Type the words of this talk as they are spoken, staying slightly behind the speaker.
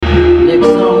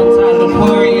Aquarius song entitled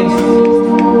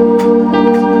Aquarius.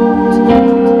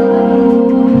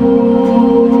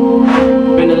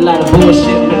 Been a lot of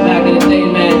bullshit back in the day,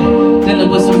 man. Dealing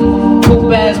with some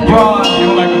poop ass broads. You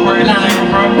don't like Aquarius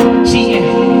name, bro?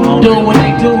 Cheating, doing what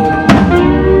they do.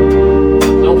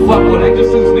 Don't fuck with They it.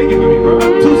 just too sneaky with me, bro.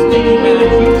 Too sneaky,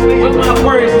 man. Where my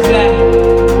Aquarius is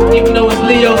at? Even though it's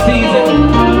Leo season.